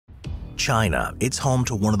China, it's home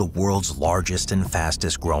to one of the world's largest and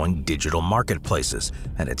fastest-growing digital marketplaces,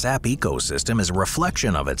 and its app ecosystem is a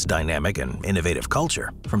reflection of its dynamic and innovative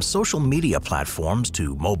culture. From social media platforms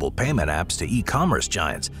to mobile payment apps to e-commerce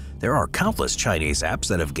giants, there are countless Chinese apps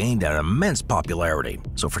that have gained an immense popularity.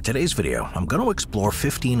 So for today's video, I'm going to explore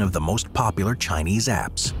 15 of the most popular Chinese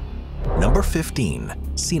apps. Number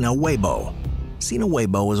 15. Sina Weibo. Sina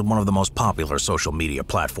Weibo is one of the most popular social media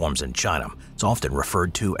platforms in China. It's often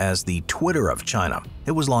referred to as the Twitter of China.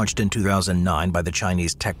 It was launched in 2009 by the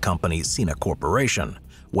Chinese tech company Sina Corporation.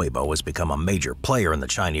 Weibo has become a major player in the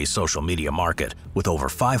Chinese social media market, with over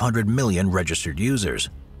 500 million registered users.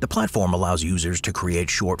 The platform allows users to create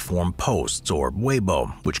short-form posts, or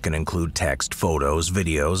Weibo, which can include text, photos,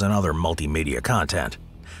 videos, and other multimedia content.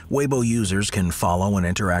 Weibo users can follow and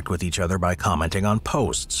interact with each other by commenting on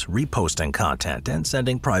posts, reposting content, and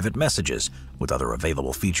sending private messages, with other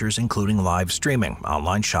available features including live streaming,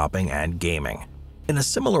 online shopping, and gaming. In a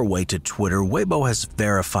similar way to Twitter, Weibo has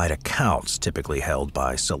verified accounts typically held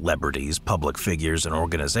by celebrities, public figures, and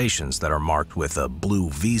organizations that are marked with a blue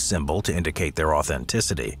V symbol to indicate their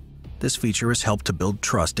authenticity. This feature has helped to build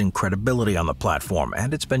trust and credibility on the platform,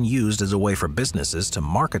 and it's been used as a way for businesses to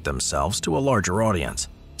market themselves to a larger audience.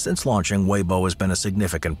 Since launching, Weibo has been a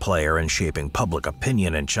significant player in shaping public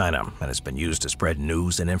opinion in China and has been used to spread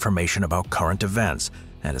news and information about current events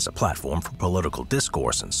and as a platform for political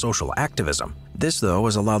discourse and social activism. This, though,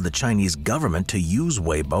 has allowed the Chinese government to use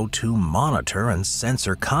Weibo to monitor and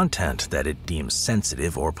censor content that it deems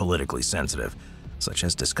sensitive or politically sensitive, such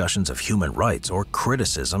as discussions of human rights or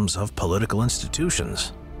criticisms of political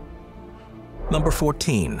institutions. Number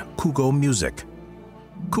 14. Kugou Music.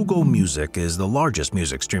 Kugou Music is the largest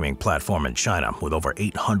music streaming platform in China, with over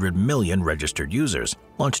 800 million registered users.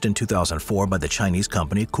 Launched in 2004 by the Chinese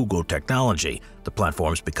company Kugou Technology, the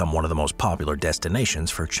platform's become one of the most popular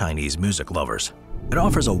destinations for Chinese music lovers. It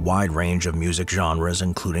offers a wide range of music genres,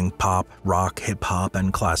 including pop, rock, hip-hop,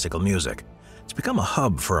 and classical music. It's become a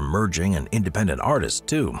hub for emerging and independent artists,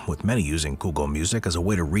 too, with many using Kugou Music as a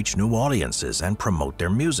way to reach new audiences and promote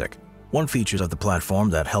their music. One feature of the platform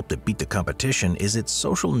that helped it beat the competition is its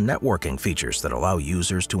social networking features that allow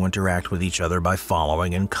users to interact with each other by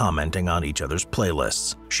following and commenting on each other's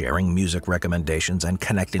playlists, sharing music recommendations, and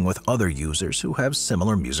connecting with other users who have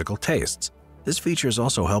similar musical tastes. This feature has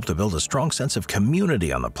also helped to build a strong sense of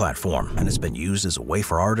community on the platform and has been used as a way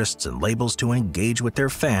for artists and labels to engage with their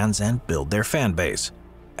fans and build their fan base.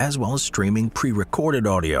 As well as streaming pre-recorded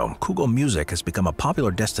audio, Kugou Music has become a popular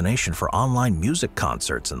destination for online music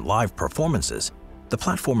concerts and live performances. The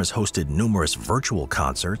platform has hosted numerous virtual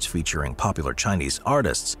concerts featuring popular Chinese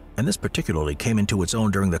artists, and this particularly came into its own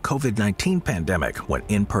during the COVID-19 pandemic, when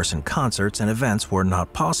in-person concerts and events were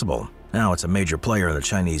not possible. Now it's a major player in the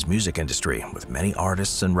Chinese music industry, with many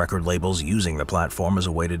artists and record labels using the platform as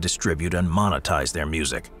a way to distribute and monetize their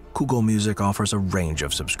music. Kugou Music offers a range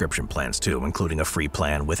of subscription plans too, including a free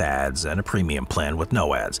plan with ads and a premium plan with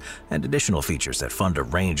no ads, and additional features that fund a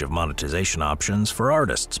range of monetization options for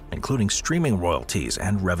artists, including streaming royalties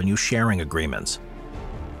and revenue sharing agreements.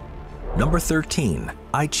 Number 13.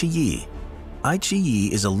 iQIYI.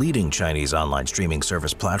 iQIYI is a leading Chinese online streaming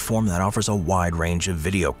service platform that offers a wide range of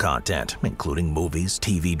video content, including movies,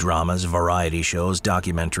 TV dramas, variety shows,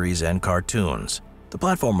 documentaries, and cartoons. The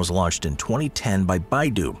platform was launched in 2010 by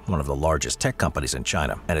Baidu, one of the largest tech companies in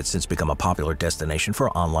China, and it's since become a popular destination for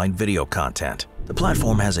online video content. The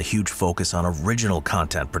platform has a huge focus on original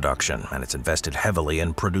content production, and it's invested heavily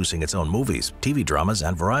in producing its own movies, TV dramas,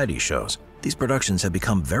 and variety shows. These productions have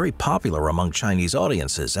become very popular among Chinese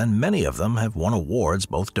audiences, and many of them have won awards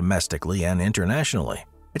both domestically and internationally.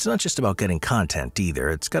 It's not just about getting content either.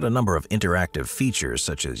 It's got a number of interactive features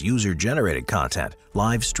such as user-generated content,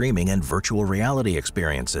 live streaming, and virtual reality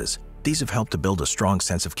experiences. These have helped to build a strong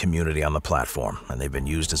sense of community on the platform, and they've been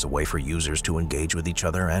used as a way for users to engage with each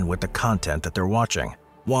other and with the content that they're watching.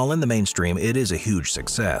 While in the mainstream, it is a huge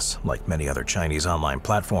success. Like many other Chinese online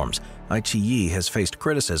platforms, iQIYI has faced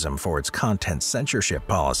criticism for its content censorship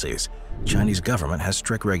policies. The Chinese government has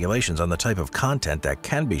strict regulations on the type of content that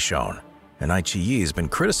can be shown, and iQIYI has been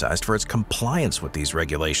criticized for its compliance with these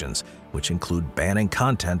regulations, which include banning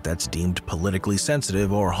content that's deemed politically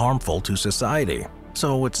sensitive or harmful to society.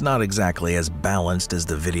 So it's not exactly as balanced as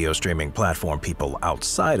the video streaming platform people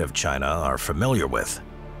outside of China are familiar with.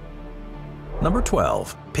 Number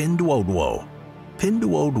 12. Pinduoduo.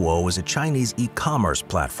 Pinduoduo is a Chinese e-commerce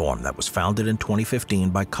platform that was founded in 2015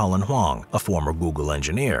 by Colin Huang, a former Google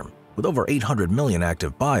engineer. With over 800 million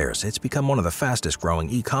active buyers, it's become one of the fastest-growing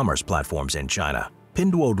e-commerce platforms in China.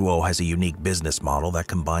 Pinduoduo has a unique business model that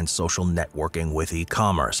combines social networking with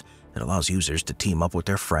e-commerce. It allows users to team up with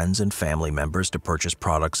their friends and family members to purchase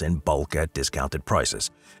products in bulk at discounted prices.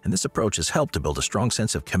 And this approach has helped to build a strong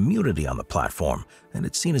sense of community on the platform, and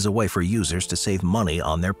it's seen as a way for users to save money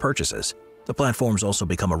on their purchases. The platform's also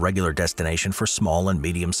become a regular destination for small and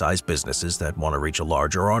medium-sized businesses that want to reach a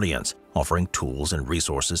larger audience, offering tools and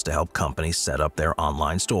resources to help companies set up their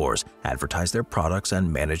online stores, advertise their products,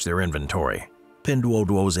 and manage their inventory.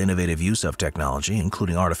 Pinduoduo's innovative use of technology,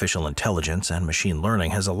 including artificial intelligence and machine learning,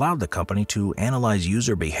 has allowed the company to analyze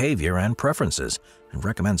user behavior and preferences and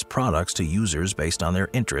recommends products to users based on their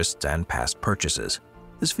interests and past purchases.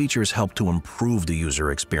 This feature has helped to improve the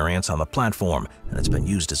user experience on the platform, and it's been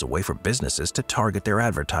used as a way for businesses to target their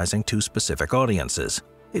advertising to specific audiences.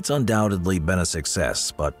 It's undoubtedly been a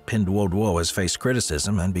success, but Pinduoduo has faced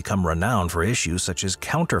criticism and become renowned for issues such as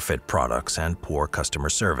counterfeit products and poor customer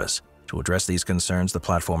service. To address these concerns, the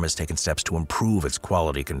platform has taken steps to improve its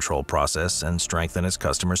quality control process and strengthen its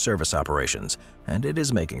customer service operations, and it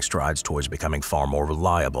is making strides towards becoming far more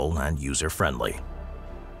reliable and user-friendly.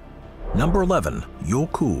 Number 11.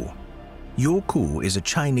 Youku. Youku is a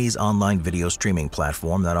Chinese online video streaming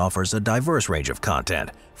platform that offers a diverse range of content,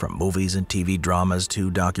 from movies and TV dramas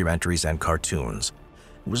to documentaries and cartoons.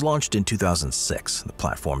 It was launched in 2006. The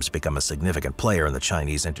platform's become a significant player in the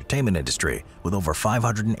Chinese entertainment industry, with over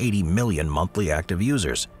 580 million monthly active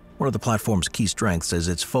users. One of the platform's key strengths is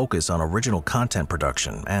its focus on original content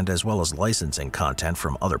production and as well as licensing content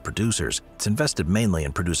from other producers. It's invested mainly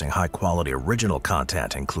in producing high-quality original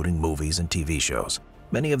content, including movies and TV shows.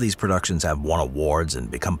 Many of these productions have won awards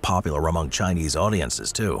and become popular among Chinese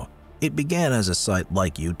audiences too. It began as a site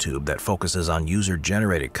like YouTube that focuses on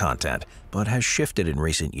user-generated content, but has shifted in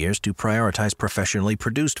recent years to prioritize professionally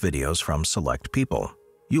produced videos from select people.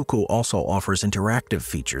 Youku also offers interactive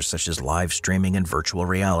features such as live streaming and virtual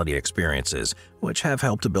reality experiences, which have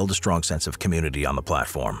helped to build a strong sense of community on the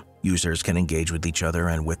platform. Users can engage with each other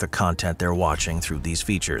and with the content they're watching through these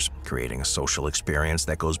features, creating a social experience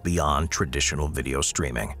that goes beyond traditional video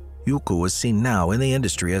streaming. Youku is seen now in the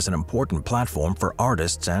industry as an important platform for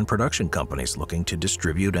artists and production companies looking to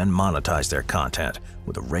distribute and monetize their content,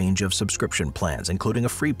 with a range of subscription plans, including a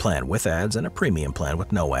free plan with ads and a premium plan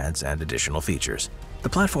with no ads and additional features. The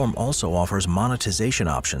platform also offers monetization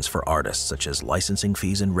options for artists, such as licensing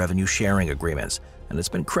fees and revenue sharing agreements, and it's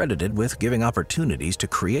been credited with giving opportunities to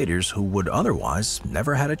creators who would otherwise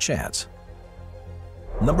never had a chance.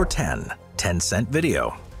 Number 10. Tencent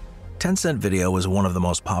Video. Tencent Video is one of the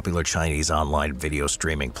most popular Chinese online video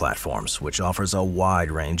streaming platforms, which offers a wide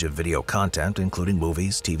range of video content including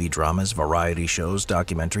movies, TV dramas, variety shows,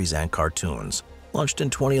 documentaries, and cartoons. Launched in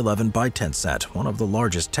 2011 by Tencent, one of the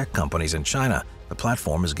largest tech companies in China, the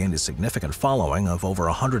platform has gained a significant following of over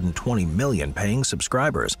 120 million paying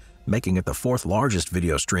subscribers, making it the fourth largest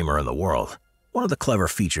video streamer in the world. One of the clever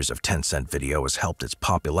features of Tencent Video has helped its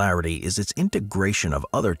popularity is its integration of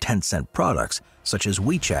other Tencent products, such as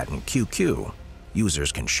WeChat and QQ.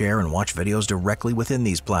 Users can share and watch videos directly within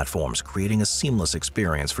these platforms, creating a seamless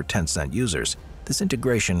experience for Tencent users. This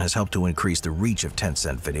integration has helped to increase the reach of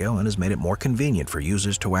Tencent Video and has made it more convenient for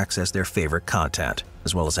users to access their favorite content.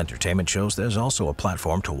 As well as entertainment shows, there's also a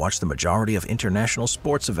platform to watch the majority of international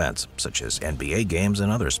sports events, such as NBA games and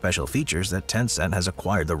other special features that Tencent has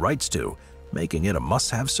acquired the rights to, making it a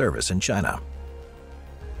must-have service in China.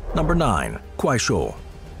 Number 9. Kuaishou.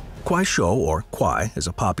 Kuaishou, or Kuai, is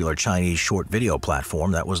a popular Chinese short video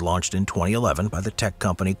platform that was launched in 2011 by the tech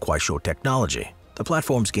company Kuaishou Technology. The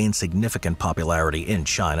platform's gained significant popularity in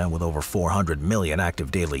China with over 400 million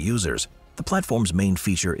active daily users. The platform's main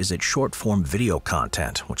feature is its short-form video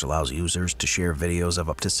content, which allows users to share videos of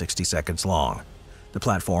up to 60 seconds long. The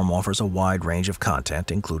platform offers a wide range of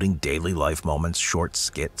content, including daily life moments, short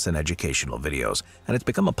skits, and educational videos, and it's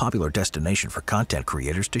become a popular destination for content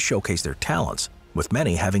creators to showcase their talents, with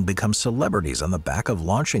many having become celebrities on the back of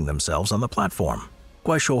launching themselves on the platform.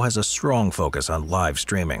 Kuaishou has a strong focus on live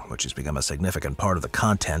streaming, which has become a significant part of the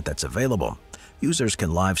content that's available. Users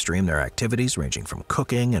can live stream their activities ranging from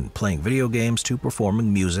cooking and playing video games to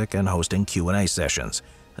performing music and hosting Q&A sessions.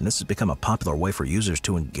 And this has become a popular way for users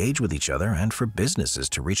to engage with each other and for businesses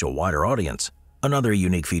to reach a wider audience. Another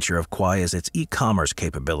unique feature of Kuai is its e-commerce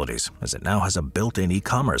capabilities, as it now has a built-in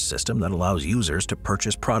e-commerce system that allows users to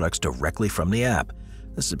purchase products directly from the app.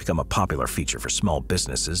 This has become a popular feature for small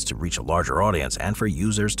businesses to reach a larger audience and for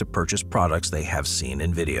users to purchase products they have seen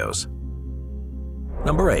in videos.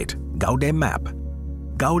 Number 8. Gaode Map.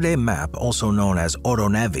 Gaode Map, also known as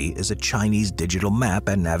Autonavi, is a Chinese digital map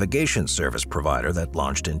and navigation service provider that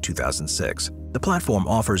launched in 2006. The platform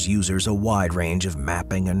offers users a wide range of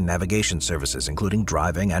mapping and navigation services, including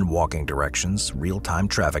driving and walking directions, real-time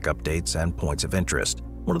traffic updates, and points of interest.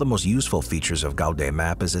 One of the most useful features of Gaode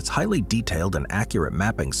Map is its highly detailed and accurate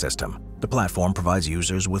mapping system. The platform provides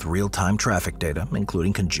users with real-time traffic data,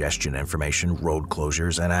 including congestion information, road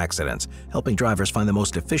closures, and accidents, helping drivers find the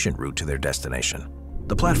most efficient route to their destination.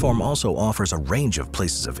 The platform also offers a range of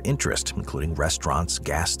places of interest, including restaurants,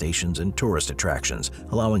 gas stations, and tourist attractions,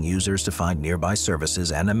 allowing users to find nearby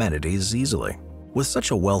services and amenities easily. With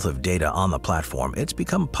such a wealth of data on the platform, it's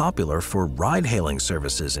become popular for ride-hailing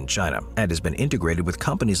services in China and has been integrated with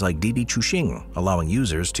companies like Didi Chuxing, allowing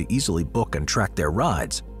users to easily book and track their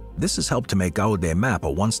rides. This has helped to make Gaode Map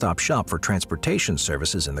a one-stop shop for transportation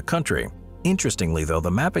services in the country. Interestingly, though,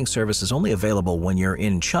 the mapping service is only available when you're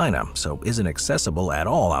in China, so isn't accessible at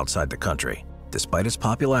all outside the country. Despite its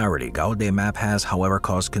popularity, Gaode Map has, however,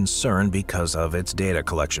 caused concern because of its data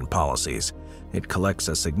collection policies. It collects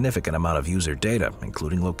a significant amount of user data,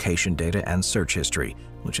 including location data and search history,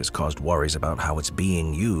 which has caused worries about how it's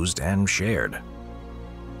being used and shared.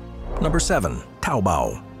 Number 7.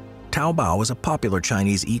 Taobao. Taobao is a popular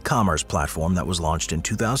Chinese e-commerce platform that was launched in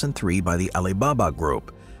 2003 by the Alibaba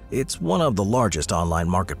Group. It's one of the largest online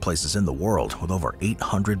marketplaces in the world, with over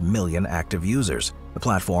 800 million active users. The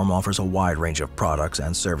platform offers a wide range of products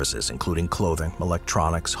and services, including clothing,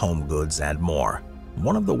 electronics, home goods, and more.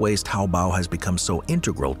 One of the ways Taobao has become so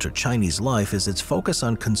integral to Chinese life is its focus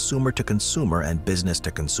on consumer-to-consumer and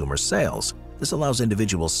business-to-consumer sales. This allows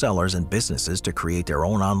individual sellers and businesses to create their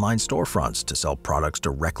own online storefronts to sell products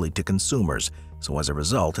directly to consumers. So as a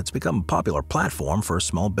result, it's become a popular platform for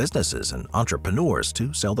small businesses and entrepreneurs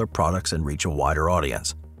to sell their products and reach a wider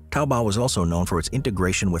audience. Taobao is also known for its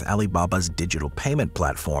integration with Alibaba's digital payment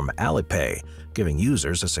platform, Alipay, giving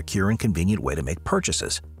users a secure and convenient way to make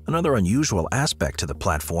purchases. Another unusual aspect to the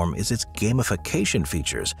platform is its gamification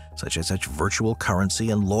features, such as its virtual currency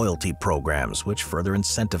and loyalty programs, which further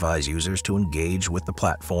incentivize users to engage with the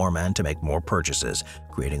platform and to make more purchases,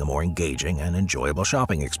 creating a more engaging and enjoyable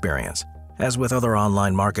shopping experience. As with other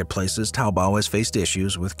online marketplaces, Taobao has faced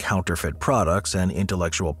issues with counterfeit products and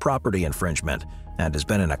intellectual property infringement, and has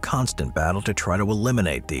been in a constant battle to try to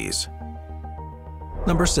eliminate these.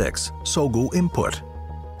 Number 6. Sogu Input.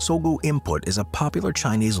 Sogu Input is a popular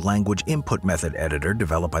Chinese language input method editor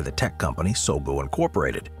developed by the tech company Sogu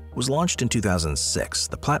Incorporated. It was launched in 2006.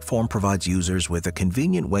 The platform provides users with a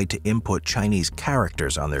convenient way to input Chinese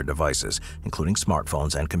characters on their devices, including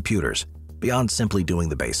smartphones and computers. Beyond simply doing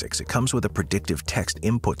the basics, it comes with a predictive text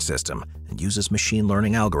input system and uses machine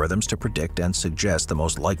learning algorithms to predict and suggest the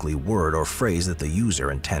most likely word or phrase that the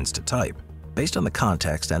user intends to type. Based on the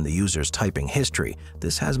context and the user's typing history,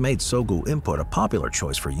 this has made Sogu Input a popular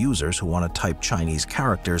choice for users who want to type Chinese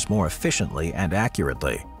characters more efficiently and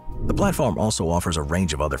accurately. The platform also offers a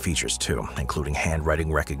range of other features too, including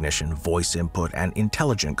handwriting recognition, voice input, and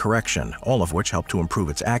intelligent correction, all of which help to improve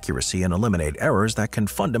its accuracy and eliminate errors that can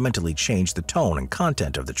fundamentally change the tone and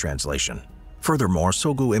content of the translation. Furthermore,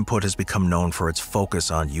 Sogu Input has become known for its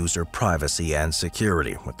focus on user privacy and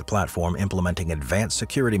security, with the platform implementing advanced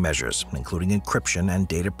security measures, including encryption and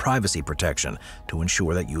data privacy protection, to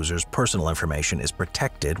ensure that users' personal information is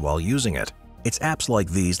protected while using it. It's apps like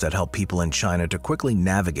these that help people in China to quickly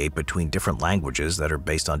navigate between different languages that are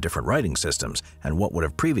based on different writing systems, and what would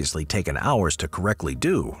have previously taken hours to correctly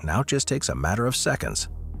do now just takes a matter of seconds.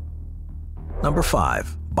 Number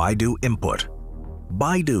 5. Baidu Input.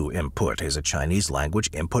 Baidu Input is a Chinese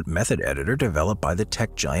language input method editor developed by the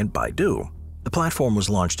tech giant Baidu. The platform was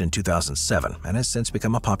launched in 2007 and has since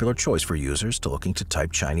become a popular choice for users looking to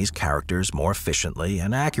type Chinese characters more efficiently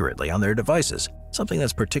and accurately on their devices. Something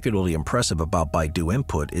that's particularly impressive about Baidu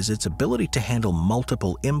Input is its ability to handle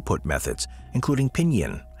multiple input methods, including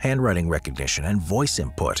pinyin, handwriting recognition, and voice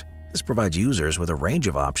input. This provides users with a range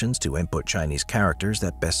of options to input Chinese characters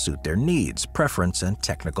that best suit their needs, preference, and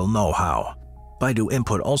technical know-how. Baidu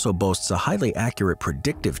Input also boasts a highly accurate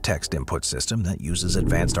predictive text input system that uses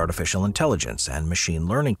advanced artificial intelligence and machine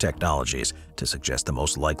learning technologies to suggest the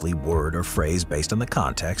most likely word or phrase based on the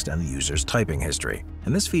context and the user's typing history.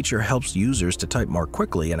 And this feature helps users to type more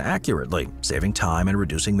quickly and accurately, saving time and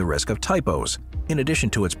reducing the risk of typos. In addition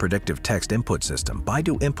to its predictive text input system,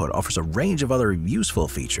 Baidu Input offers a range of other useful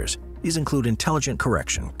features. These include intelligent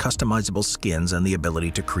correction, customizable skins, and the ability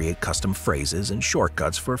to create custom phrases and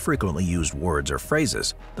shortcuts for frequently used words or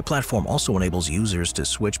phrases. The platform also enables users to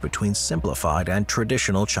switch between simplified and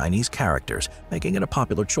traditional Chinese characters, making it a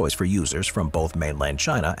popular choice for users from both mainland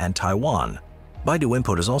China and Taiwan. Baidu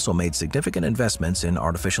Input has also made significant investments in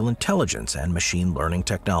artificial intelligence and machine learning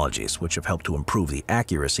technologies, which have helped to improve the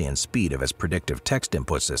accuracy and speed of its predictive text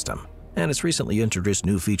input system. And it's recently introduced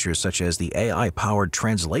new features such as the AI-powered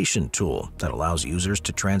translation tool that allows users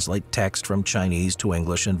to translate text from Chinese to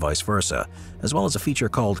English and vice versa, as well as a feature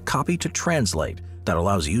called Copy to Translate that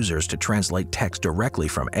allows users to translate text directly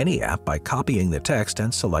from any app by copying the text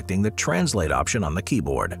and selecting the Translate option on the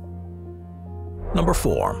keyboard. Number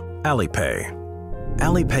 4. Alipay.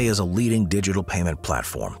 Alipay is a leading digital payment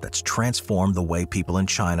platform that's transformed the way people in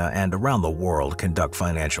China and around the world conduct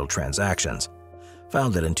financial transactions.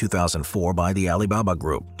 Founded in 2004 by the Alibaba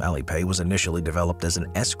Group, Alipay was initially developed as an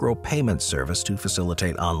escrow payment service to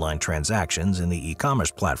facilitate online transactions in the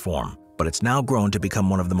e-commerce platform. But it's now grown to become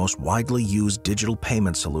one of the most widely used digital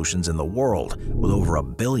payment solutions in the world, with over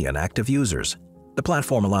 1 billion active users. The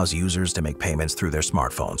platform allows users to make payments through their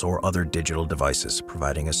smartphones or other digital devices,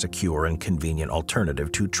 providing a secure and convenient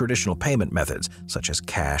alternative to traditional payment methods such as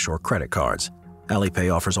cash or credit cards.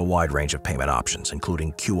 Alipay offers a wide range of payment options,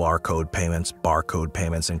 including QR code payments, barcode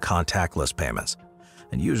payments, and contactless payments.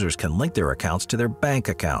 And users can link their accounts to their bank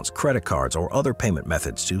accounts, credit cards, or other payment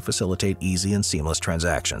methods to facilitate easy and seamless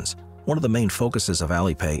transactions. One of the main focuses of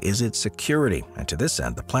Alipay is its security, and to this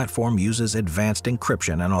end, the platform uses advanced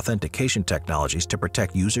encryption and authentication technologies to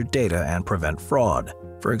protect user data and prevent fraud.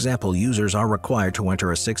 For example, users are required to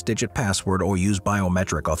enter a 6-digit password or use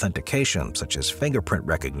biometric authentication, such as fingerprint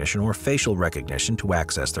recognition or facial recognition, to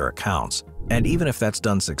access their accounts. And even if that's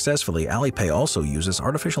done successfully, Alipay also uses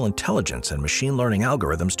artificial intelligence and machine learning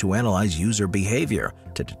algorithms to analyze user behavior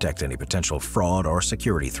to detect any potential fraud or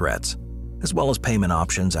security threats. As well as payment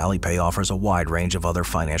options, Alipay offers a wide range of other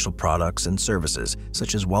financial products and services,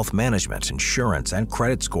 such as wealth management, insurance, and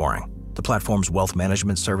credit scoring. The platform's wealth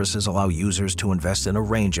management services allow users to invest in a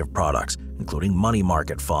range of products, including money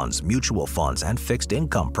market funds, mutual funds, and fixed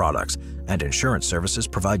income products, and insurance services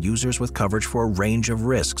provide users with coverage for a range of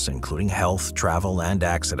risks, including health, travel, and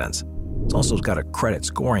accidents. It's also got a credit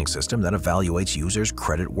scoring system that evaluates users'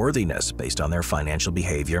 credit worthiness based on their financial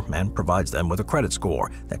behavior and provides them with a credit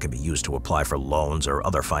score that can be used to apply for loans or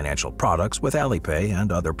other financial products with Alipay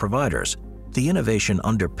and other providers. The innovation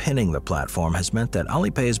underpinning the platform has meant that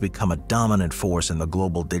Alipay has become a dominant force in the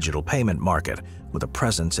global digital payment market, with a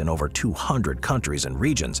presence in over 200 countries and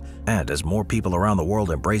regions. And as more people around the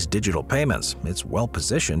world embrace digital payments, it's well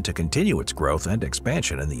positioned to continue its growth and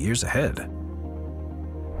expansion in the years ahead.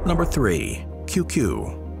 Number 3.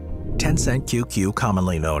 QQ. Tencent QQ,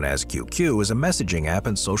 commonly known as QQ, is a messaging app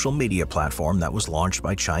and social media platform that was launched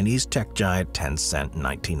by Chinese tech giant Tencent in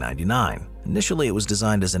 1999. Initially, it was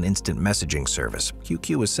designed as an instant messaging service.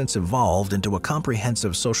 QQ has since evolved into a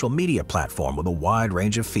comprehensive social media platform with a wide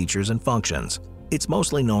range of features and functions. It's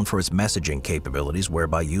mostly known for its messaging capabilities,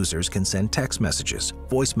 whereby users can send text messages,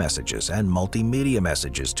 voice messages, and multimedia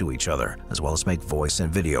messages to each other, as well as make voice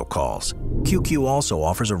and video calls. QQ also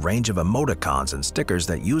offers a range of emoticons and stickers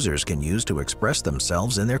that users can use to express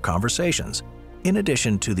themselves in their conversations. In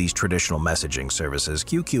addition to these traditional messaging services,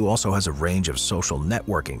 QQ also has a range of social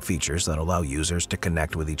networking features that allow users to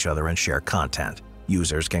connect with each other and share content.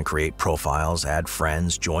 Users can create profiles, add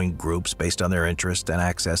friends, join groups based on their interest, and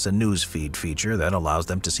access a news feed feature that allows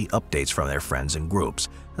them to see updates from their friends and groups,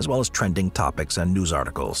 as well as trending topics and news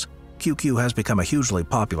articles. QQ has become a hugely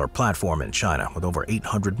popular platform in China with over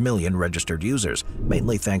 800 million registered users,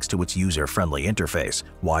 mainly thanks to its user-friendly interface,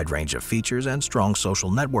 wide range of features, and strong social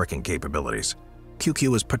networking capabilities.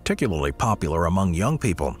 QQ is particularly popular among young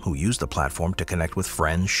people who use the platform to connect with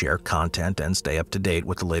friends, share content, and stay up to date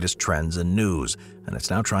with the latest trends and news, and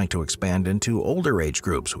it's now trying to expand into older age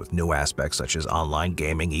groups with new aspects such as online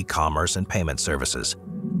gaming, e-commerce, and payment services.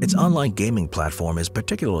 Its online gaming platform is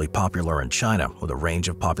particularly popular in China, with a range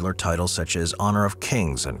of popular titles such as Honor of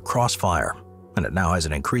Kings and Crossfire. And it now has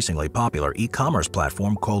an increasingly popular e-commerce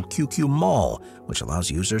platform called QQ Mall, which allows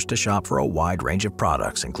users to shop for a wide range of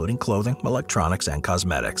products, including clothing, electronics, and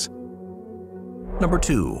cosmetics. Number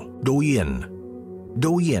 2. Douyin.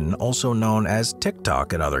 Douyin, also known as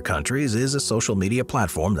TikTok in other countries, is a social media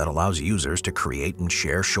platform that allows users to create and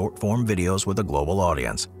share short-form videos with a global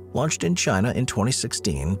audience. Launched in China in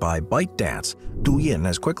 2016 by ByteDance, Douyin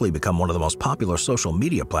has quickly become one of the most popular social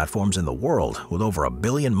media platforms in the world, with over 1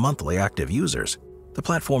 billion monthly active users. The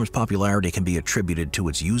platform's popularity can be attributed to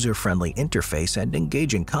its user-friendly interface and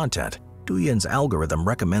engaging content. Douyin's algorithm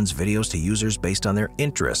recommends videos to users based on their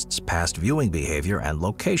interests, past viewing behavior, and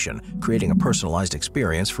location, creating a personalized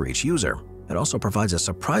experience for each user. It also provides a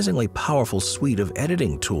surprisingly powerful suite of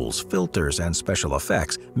editing tools, filters, and special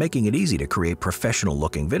effects, making it easy to create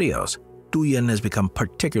professional-looking videos. Douyin has become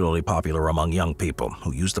particularly popular among young people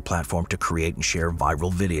who use the platform to create and share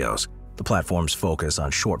viral videos. The platform's focus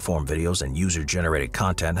on short-form videos and user-generated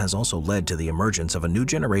content has also led to the emergence of a new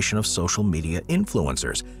generation of social media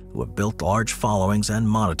influencers who have built large followings and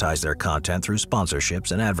monetize their content through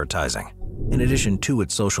sponsorships and advertising. In addition to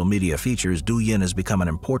its social media features, Douyin has become an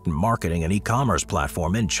important marketing and e-commerce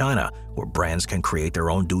platform in China, where brands can create their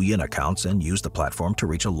own Douyin accounts and use the platform to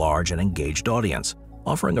reach a large and engaged audience.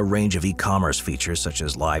 Offering a range of e-commerce features such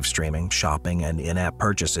as live streaming, shopping, and in-app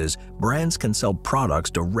purchases, brands can sell products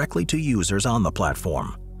directly to users on the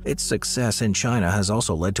platform. Its success in China has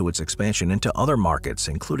also led to its expansion into other markets,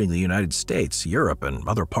 including the United States, Europe, and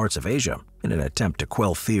other parts of Asia. In an attempt to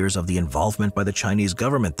quell fears of the involvement by the Chinese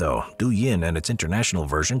government, though, Douyin and its international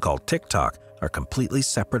version called TikTok are completely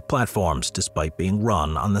separate platforms despite being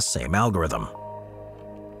run on the same algorithm.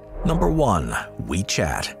 Number 1.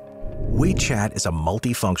 WeChat. WeChat is a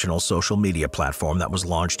multifunctional social media platform that was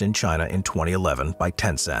launched in China in 2011 by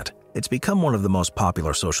Tencent. It's become one of the most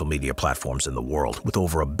popular social media platforms in the world, with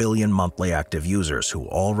over 1 billion monthly active users who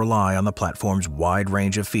all rely on the platform's wide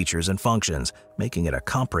range of features and functions, making it a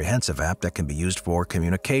comprehensive app that can be used for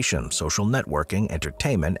communication, social networking,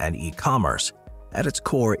 entertainment, and e-commerce. At its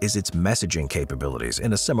core is its messaging capabilities.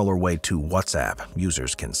 In a similar way to WhatsApp,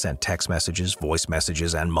 users can send text messages, voice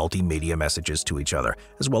messages, and multimedia messages to each other,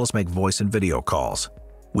 as well as make voice and video calls.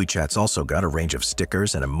 WeChat's also got a range of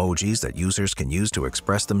stickers and emojis that users can use to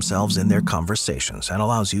express themselves in their conversations and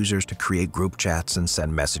allows users to create group chats and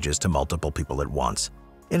send messages to multiple people at once.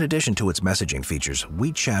 In addition to its messaging features,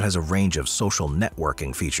 WeChat has a range of social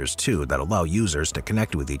networking features too that allow users to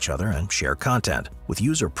connect with each other and share content, with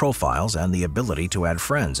user profiles and the ability to add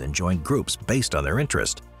friends and join groups based on their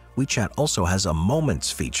interest. WeChat also has a Moments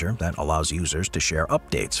feature that allows users to share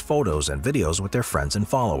updates, photos, and videos with their friends and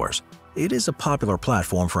followers. It is a popular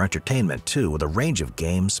platform for entertainment too, with a range of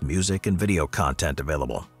games, music, and video content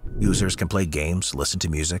available. Users can play games, listen to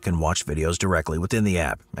music, and watch videos directly within the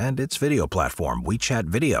app, and its video platform, WeChat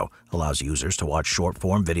Video, allows users to watch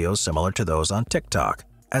short-form videos similar to those on TikTok.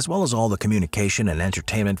 As well as all the communication and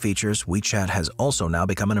entertainment features, WeChat has also now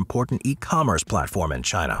become an important e-commerce platform in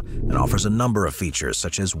China and offers a number of features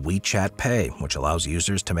such as WeChat Pay, which allows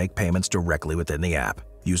users to make payments directly within the app.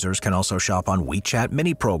 Users can also shop on WeChat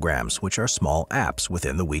mini programs, which are small apps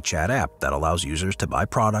within the WeChat app that allows users to buy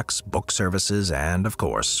products, book services, and, of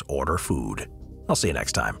course, order food. I'll see you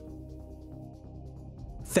next time.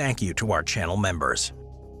 Thank you to our channel members.